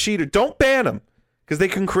one of the cheaters, don't ban them. Because they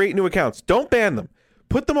can create new accounts. Don't ban them.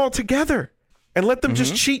 Put them all together and let them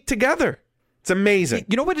just cheat together. It's amazing.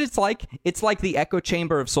 You know what it's like? It's like the echo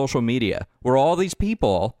chamber of social media, where all these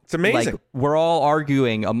people, it's amazing. We're all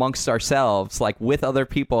arguing amongst ourselves, like with other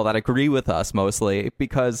people that agree with us mostly,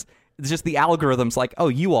 because it's just the algorithm's like, oh,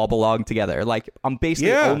 you all belong together. Like, I'm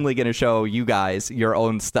basically only going to show you guys your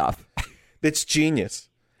own stuff. It's genius.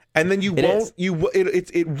 And then you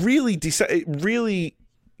really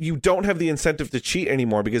you don't have the incentive to cheat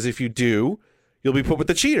anymore, because if you do, you'll be put with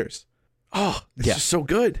the cheaters. Oh, this is so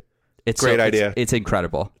good. It's great idea. It's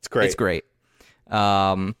incredible. It's great. It's great.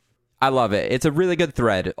 I love it. It's a really good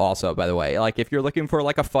thread also, by the way. Like, if you're looking for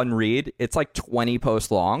like a fun read, it's like 20 posts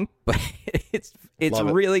long, but it's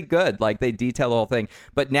really good. Like, they detail the whole thing.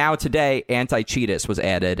 But now today, Anti-Cheatus was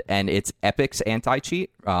added, and it's Epic's anti-cheat,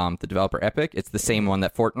 the developer Epic. It's the same one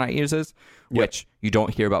that Fortnite uses, which you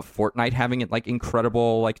don't hear about Fortnite having like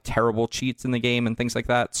incredible, like terrible cheats in the game and things like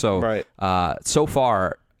that. So, so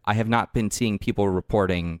far, I have not been seeing people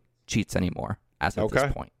reporting cheats anymore as of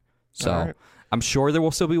this point. So I'm sure there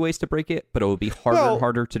will still be ways to break it, but it will be harder and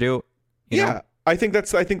harder to do. You know? I think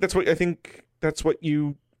that's the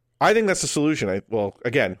solution.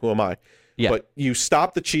 Again, who am I? Yeah. But you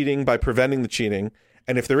stop the cheating by preventing the cheating,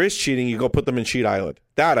 and if there is cheating, you go put them in Cheat Island.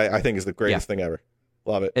 That I think is the greatest thing ever.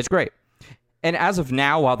 Love it. It's great. And as of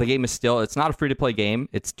now, while the game is it's not a free-to-play game.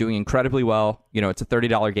 It's doing incredibly well. It's a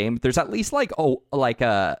 $30 game. There's at least like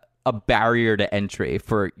a barrier to entry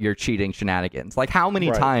for your cheating shenanigans. Like, how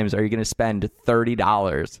many times are you going to spend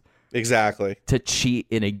 $30 exactly to cheat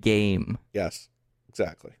in a game? Yes,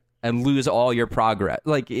 exactly. And lose all your progress.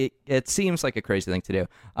 Like, it seems like a crazy thing to do.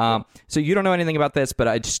 So you don't know anything about this, but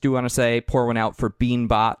I just do want to say, pour one out for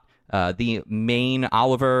Beanbot, the main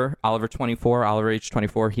Oliver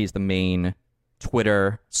H24. He's the main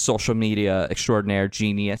Twitter social media extraordinaire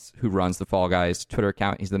genius who runs the Fall Guys Twitter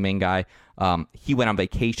account. He's the main guy. He went on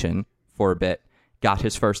vacation for a bit, got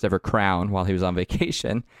his first ever crown while he was on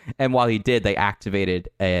vacation. And while he did, they activated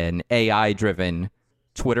an AI-driven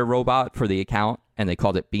Twitter robot for the account, and they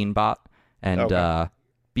called it Beanbot. And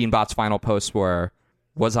Beanbot's final posts were,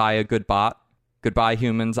 "Was I a good bot? Goodbye,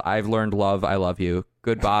 humans. I've learned love. I love you.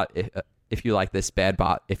 Good bot. If you like this, bad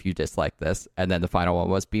bot if you dislike this." And then the final one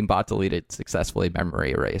was, "Beanbot deleted successfully,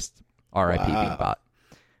 memory erased. R.I.P. Beanbot."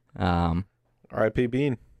 R.I.P.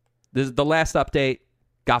 Bean. This is the last update.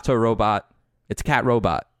 Gato robot. It's a cat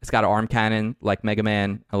robot. It's got an arm cannon like Mega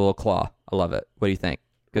Man, a little claw. I love it. What do you think?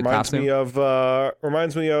 Good costume?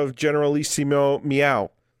 Reminds me of Generalissimo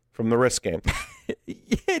Meow from the Risk game.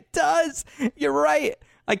 It does. You're right.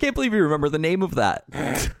 I can't believe you remember the name of that.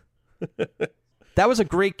 That was a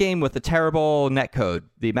great game with a terrible netcode.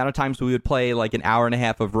 The amount of times we would play like an hour and a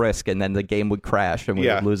half of Risk, and then the game would crash and we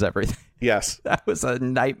would lose everything. Yes, that was a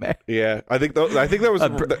nightmare. Yeah, I think that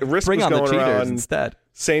was Risk bring was on going the cheaters around instead.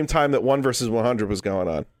 Same time that 1 vs. 100 was going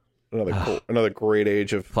on. Another great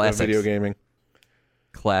age of video gaming.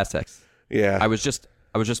 Classics. Yeah, I was just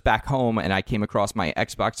back home, and I came across my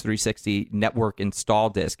Xbox 360 network install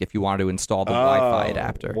disc. If you wanted to install the Wi-Fi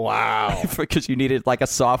adapter, wow, because you needed like a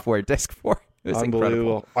software disc for it. It was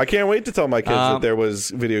incredible. I can't wait to tell my kids that there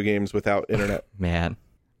was video games without internet. Man,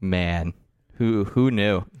 who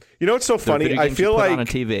knew? You know what's so funny? I feel like on a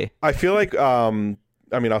TV. I feel like I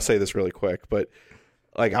mean, I'll say this really quick, but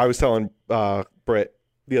like I was telling Britt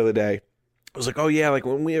the other day, I was like, "Oh yeah, like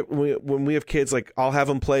when we have kids, like I'll have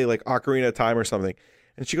them play like Ocarina of Time or something,"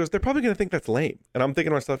 and she goes, "They're probably gonna think that's lame." And I'm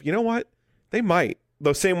thinking to myself, you know what? They might.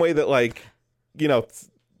 The same way that like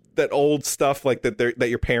that old stuff like that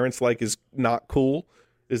your parents like is not cool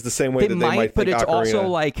is the same way They that they might but think it's also Ocarina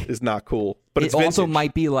like is not cool. But it's it also vintage.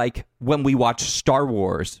 might be like when we watch Star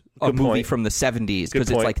Wars, a Good movie point. from the 70s, Good because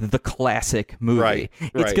it's point. like the classic movie. Right,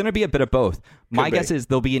 It's right. going to be a bit of both. My be. guess is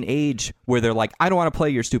there'll be an age where they're like, I don't want to play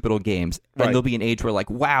your stupid old games. And Right. there'll be an age where like,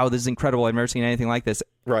 wow, this is incredible. I've never seen anything like this.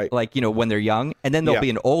 Right. Like, when they're young. And then there'll Yeah. be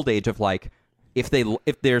an old age of like, if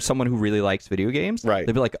there's someone who really likes video games, Right.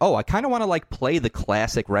 they'll be like, oh, I kind of want to like play the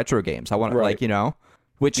classic retro games. I want to Right.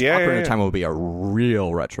 which Yeah, Ocarina yeah, of Time will be a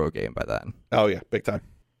real retro game by then. Oh yeah, big time.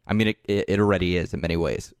 I mean, it already is in many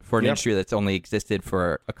ways. For an Yep. industry that's only existed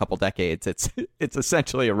for a couple decades, it's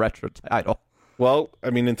essentially a retro title. Well, I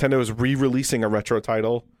mean, Nintendo is re-releasing a retro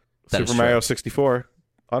title, That is Super true. Mario 64,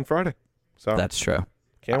 on Friday. So That's true.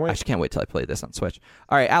 can't I wait. just can't wait till I play this on Switch.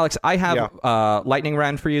 All right, Alex, I have lightning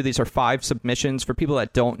round for you. These are 5 submissions. For people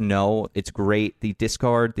that don't know, it's great. The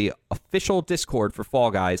Discord, the official Discord for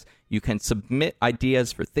Fall Guys, you can submit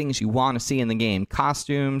ideas for things you want to see in the game.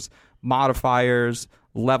 Costumes, modifiers,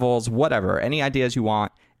 levels, whatever. Any ideas you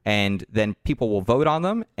want. And then people will vote on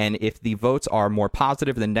them. And if the votes are more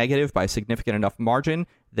positive than negative by a significant enough margin,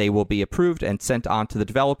 they will be approved and sent on to the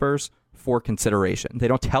developers for consideration. They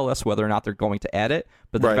don't tell us whether or not they're going to add it,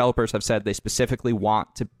 but the Right. developers have said they specifically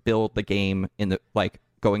want to build the game in the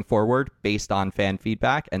going forward based on fan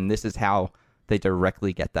feedback, and this is how they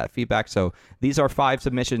directly get that feedback. So these are 5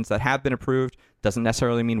 submissions that have been approved. Doesn't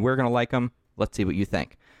necessarily mean we're going to like them. Let's see what you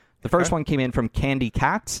think. The first one came in from Candy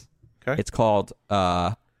Cats. Okay. It's called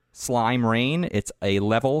Slime Rain. It's a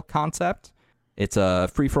level concept. It's a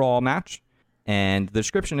free-for-all match. And the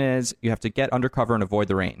description is, you have to get undercover and avoid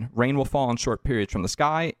the rain. Rain will fall in short periods from the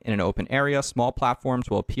sky. In an open area, small platforms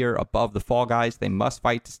will appear above the Fall Guys. They must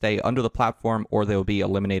fight to stay under the platform, or they will be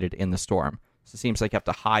eliminated in the storm. So it seems like you have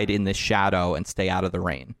to hide in this shadow and stay out of the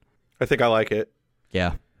rain. I think I like it.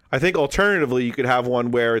 Yeah. I think alternatively, you could have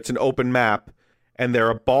one where it's an open map and there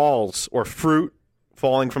are balls or fruit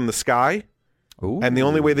falling from the sky. Ooh. And the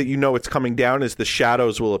only way that you know it's coming down is the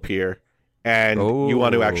shadows will appear. And you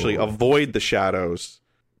want to actually avoid the shadows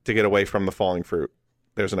to get away from the falling fruit.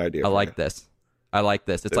 There's an idea. I for like you. this. I like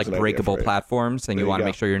this. It's There's an like idea breakable for you. platforms, and There you you want to go.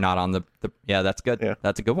 make sure you're not on the yeah, that's good. Yeah.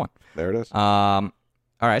 That's a good one. There it is. All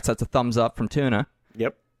right, so that's a thumbs up from Tuna.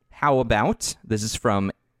 Yep. How about, this is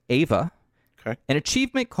from Ava, Okay. an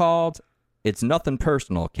achievement called It's Nothing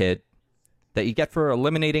Personal, Kid, that you get for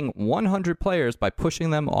eliminating 100 players by pushing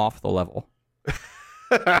them off the level.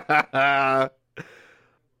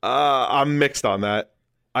 I'm mixed on that.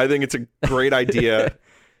 I think it's a great idea.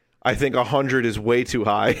 I think 100 is way too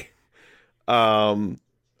high.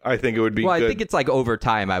 I think it would be Well, good. I think it's like over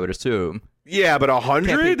time, I would assume. Yeah, but Can't be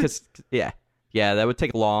 100? 'cause- yeah, that would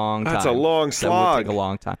take a long time. That's a long That slog. would take a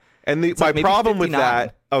long time. And It's my like maybe problem with 59.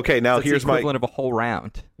 that. Okay, now That's here's the my equivalent of a whole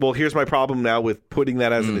round. here's my problem now with putting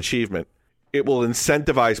that Hmm. as an achievement. It will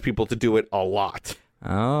incentivize people to do it a lot.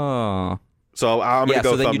 Oh. So I'm gonna Yeah,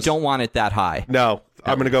 go so then thumbs. you don't want it that high. No,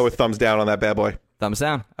 I'm gonna go with thumbs down on that bad boy. Thumbs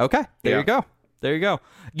down. Okay, there Yeah. you go. There you go.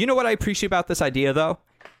 You know what I appreciate about this idea, though,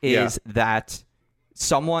 is that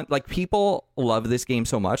someone, like, people love this game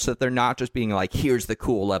so much that they're not just being like, here's the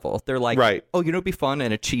cool level. They're like, Right. oh, you know, it'd be fun,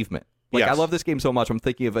 an achievement. Like, I Yes. love this game so much, I'm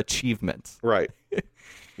thinking of achievements. Right.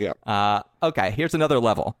 Yeah. Okay, here's another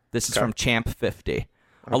level. This is from Champ 50.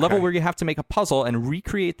 A level where you have to make a puzzle and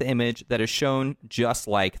recreate the image that is shown just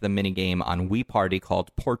like the minigame on Wii Party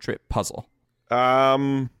called Portrait Puzzle.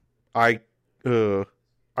 I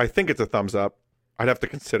think it's a thumbs up. I'd have to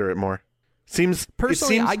consider it more.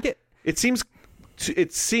 Personally,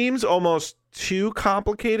 it seems almost too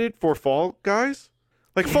complicated for Fall Guys.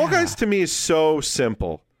 Like Fall Yeah. Guys to me is so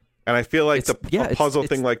simple, and I feel like a puzzle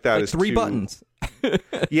thing like that like is 3 too- buttons.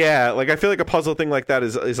 Yeah, like I feel like a puzzle thing like that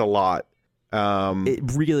is a lot. It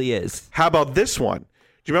really is. How about this one?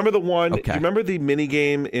 Do you remember the one? Okay. Do you remember the mini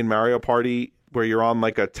game in Mario Party where you're on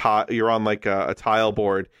like a tile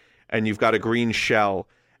board and you've got a green shell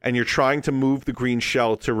and you're trying to move the green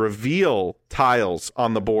shell to reveal tiles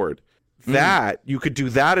on the board? That you could do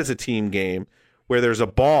that as a team game where there's a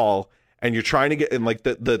ball and you're trying to get in, like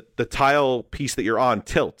the tile piece that you're on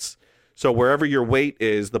tilts. So wherever your weight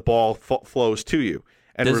is, the ball flows to you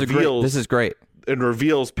and reveals. This is great. And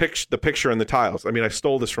reveals the picture in the tiles. I mean, I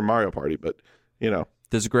stole this from Mario Party, but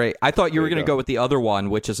This is great. I thought you were There you going to go. go with the other one,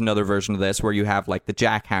 which is another version of this, where you have like the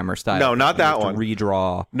jackhammer style. No, not You that have to one.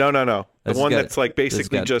 Redraw. No. This The is one good. that's like This is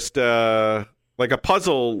basically good. just like a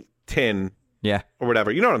puzzle tin Yeah, or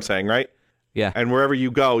whatever. You know what I'm saying, right? yeah. And wherever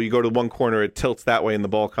you go to one corner, it tilts that way, and the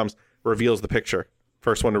ball comes, reveals the picture.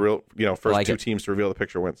 First one to first like two it. teams to reveal the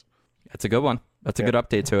picture wins. That's a good one. That's a good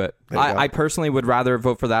update to it. There you go. I personally would rather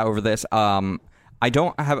vote for that over this. I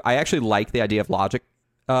actually like the idea of logic.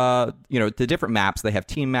 The different maps. They have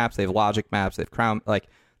team maps. They have logic maps. They have crown. Like,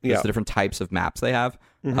 there's the different types of maps they have.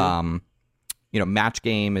 Match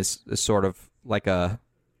game is sort of like a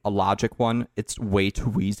logic one. It's way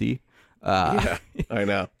too easy. Yeah, I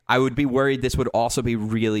know. I would be worried this would also be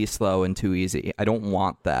really slow and too easy. I don't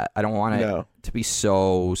want that. I don't want it to be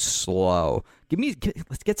so slow.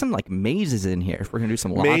 Let's get some like mazes in here if we're gonna do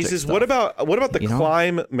some logic Mazes. stuff. What about the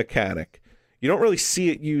climb mechanic? You don't really see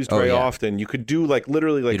it used very often. You could do like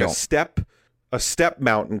literally like a step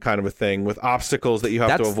mountain kind of a thing with obstacles that you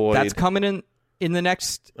have to avoid. That's coming in the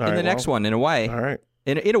next next one in a way. All right.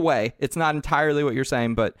 In a way, it's not entirely what you're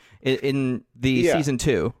saying, but in the season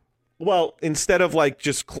 2. Well, instead of like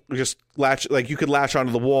just latch, like you could latch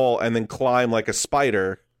onto the wall and then climb like a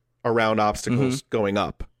spider around obstacles going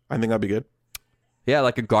up. I think that'd be good. Yeah,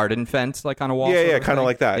 like a garden fence, like on a wall. Yeah, kind of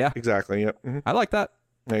like that. Yeah, exactly. Yeah, I like that.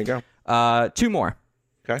 There you go. 2 more.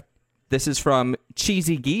 Okay. This is from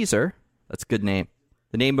Cheesy Geezer. That's a good name.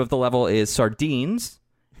 The name of the level is Sardines,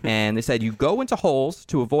 and they said you go into holes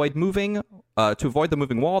to avoid the moving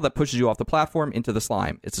wall that pushes you off the platform into the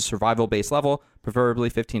slime. It's a survival-based level, preferably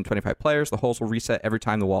 15 to 25 players. The holes will reset every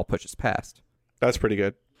time the wall pushes past. That's pretty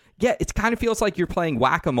good. Yeah, it kind of feels like you're playing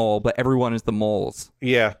whack-a-mole, but everyone is the moles.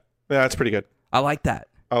 Yeah, that's pretty good. I like that.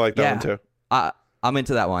 I like that one too. I'm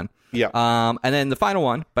into that one. Yeah. And then the final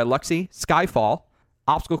one by Luxy, Skyfall,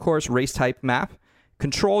 obstacle course race type map.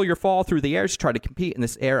 Control your fall through the air to try to compete in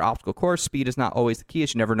this air obstacle course. Speed is not always the key,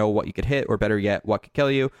 as you never know what you could hit, or better yet, what could kill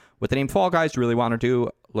you. With the name Fall Guys, you really want to do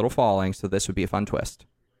a little falling, so this would be a fun twist.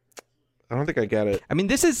 I don't think I get it. I mean,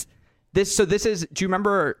 this is. Do you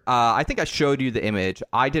remember? I think I showed you the image.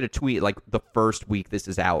 I did a tweet like the first week this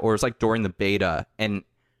is out, or it was like during the beta, and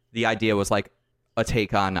the idea was like a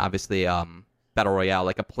take on obviously Battle Royale,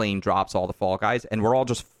 like a plane drops all the Fall Guys, and we're all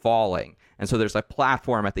just falling. And so there's a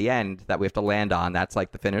platform at the end that we have to land on. That's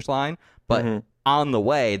like the finish line. But on the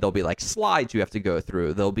way, there'll be like slides you have to go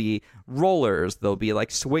through. There'll be rollers. There'll be like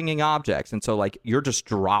swinging objects. And so like you're just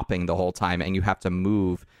dropping the whole time, and you have to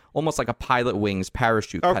move almost like a pilot wings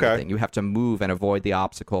parachute kind of thing. You have to move and avoid the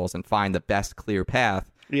obstacles and find the best clear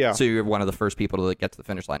path. Yeah. So you're one of the first people to get to the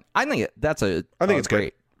finish line. I think that's a it's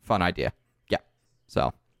great, good. fun idea. Yeah.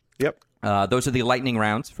 So. Yep. Those are the lightning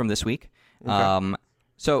rounds from this week. Okay.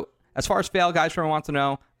 So as far as fail guys, everyone wants to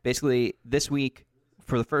know, basically this week,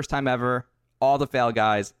 for the first time ever, all the fail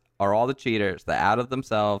guys are all the cheaters that out of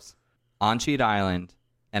themselves on Cheat Island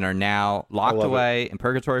and are now locked away in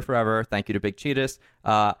purgatory forever. Thank you to Big Cheetahs.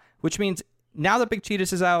 Which means now that Big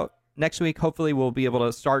Cheetahs is out, next week, hopefully we'll be able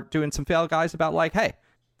to start doing some fail guys about like, hey,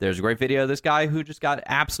 there's a great video of this guy who just got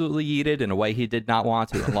absolutely yeeted in a way he did not want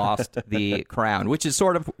to and lost the crown, which is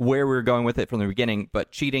sort of where we were going with it from the beginning,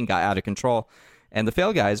 but cheating got out of control. And the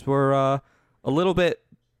fail guys were a little bit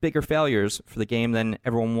bigger failures for the game than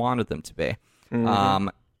everyone wanted them to be.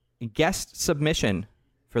 Guest submission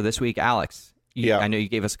for this week, Alex. I know you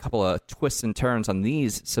gave us a couple of twists and turns on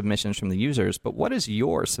these submissions from the users, but what is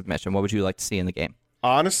your submission? What would you like to see in the game?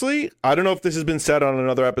 Honestly, I don't know if this has been said on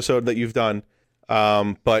another episode that you've done,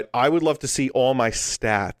 but I would love to see all my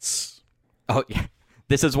stats. Oh, yeah.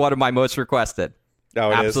 This is one of my most requested.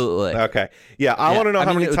 Oh, it Absolutely. is? Okay. Yeah, I want to know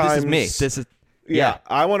how many times... This is me. Yeah,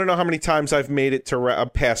 I want to know how many times I've made it to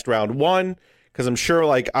past round 1, because I'm sure,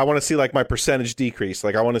 like, I want to see, like, my percentage decrease.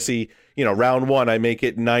 Like, I want to see, round 1, I make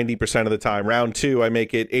it 90% of the time. Round 2, I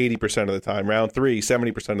make it 80% of the time. Round 3,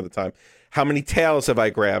 70% of the time. How many tails have I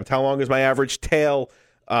grabbed? How long is my average tail,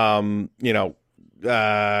 time?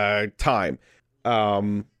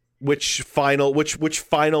 Which final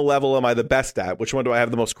level am I the best at? Which one do I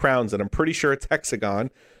have the most crowns in? I'm pretty sure it's Hexagon,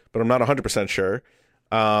 but I'm not 100% sure.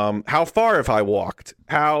 How far have I walked?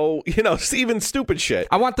 How, even stupid shit.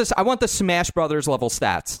 I want the Smash Brothers level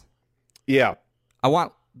stats. Yeah. I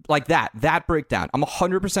want like that breakdown. I'm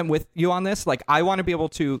 100% with you on this. Like, I want to be able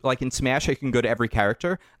to, like in Smash, I can go to every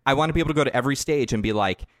character. I want to be able to go to every stage and be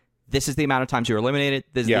like, this is the amount of times you were eliminated.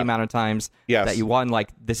 This is the amount of times that you won.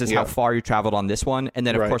 Like, this is how far you traveled on this one. And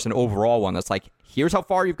then, of course, an overall one that's like, here's how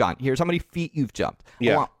far you've gone. Here's how many feet you've jumped.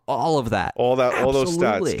 I want all of that. All those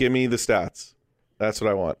stats. Give me the stats. That's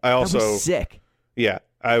what I want. I also... That'd be sick. Yeah.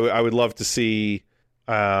 I would love to see,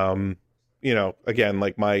 again,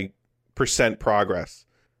 like my percent progress.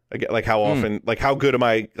 Again, like how often, like how good am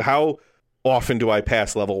I, how often do I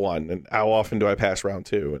pass level 1 and how often do I pass round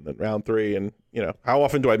 2 and then round 3 and, how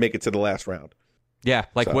often do I make it to the last round? Yeah.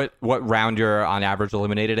 Like what round you're on average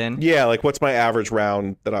eliminated in? Yeah. Like what's my average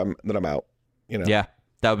round that I'm out, Yeah.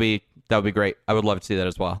 That would be great. I would love to see that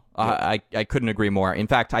as well. I couldn't agree more. In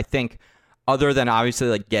fact, I think other than obviously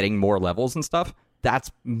like getting more levels and stuff,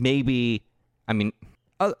 that's maybe, I mean,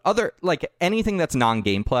 other like anything that's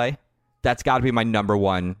non-gameplay, that's got to be my number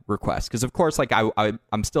one request. Because of course, like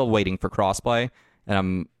I'm still waiting for crossplay, and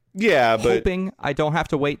I'm hoping I don't have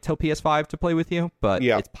to wait till PS5 to play with you. But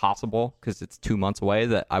it's possible because it's 2 months away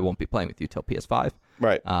that I won't be playing with you till PS5.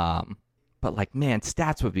 Right. But like, man,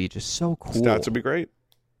 stats would be just so cool. Stats would be great.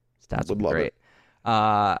 Stats would be great.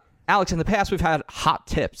 Alex, in the past, we've had hot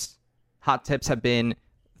tips. Hot tips have been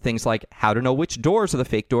things like how to know which doors are the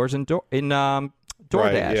fake doors in DoorDash.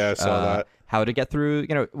 Right, yeah, I saw that. How to get through.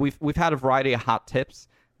 You know, we've had a variety of hot tips.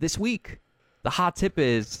 This week, the hot tip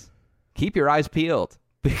is keep your eyes peeled,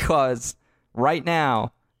 because right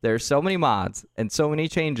now there's so many mods and so many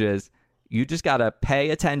changes. You just got to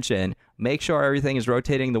pay attention, make sure everything is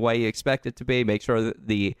rotating the way you expect it to be, make sure that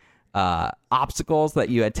the obstacles that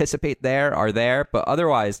you anticipate there are there. But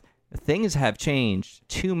otherwise, things have changed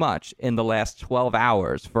too much in the last 12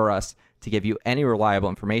 hours for us to give you any reliable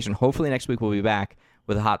information. Hopefully next week we'll be back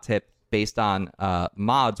with a hot tip based on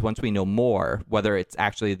mods once we know more, whether it's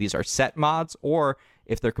actually these are set mods or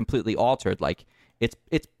if they're completely altered. Like it's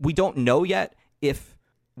we don't know yet if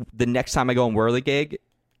the next time I go in Whirligig,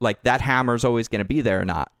 like that hammer is always going to be there or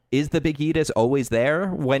not. Is the Big Edis always there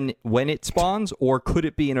when it spawns, or could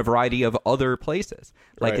it be in a variety of other places?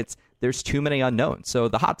 Like right. There's too many unknowns. So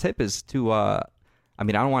the hot tip is to I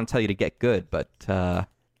mean, I don't want to tell you to get good, but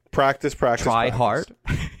practice, try hard.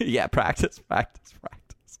 Yeah, practice.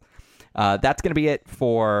 That's going to be it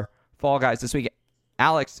for Fall Guys this week.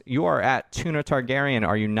 Alex, you are at Tuna Targaryen,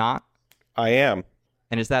 are you not? I am.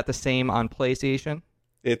 And is that the same on PlayStation?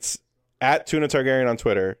 It's at Tuna Targaryen on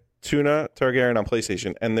Twitter, Tuna Targaryen on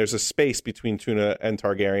PlayStation, and there's a space between Tuna and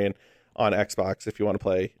Targaryen on Xbox if you want to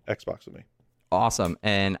play Xbox with me. Awesome.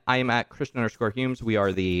 And I am at Christian_Humes. We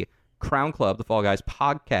are the Crown Club, the Fall Guys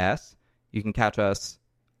podcast. You can catch us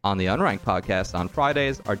on the Unranked podcast on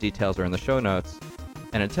Fridays. Our details are in the show notes.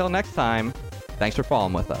 And until next time, thanks for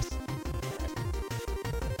following with us.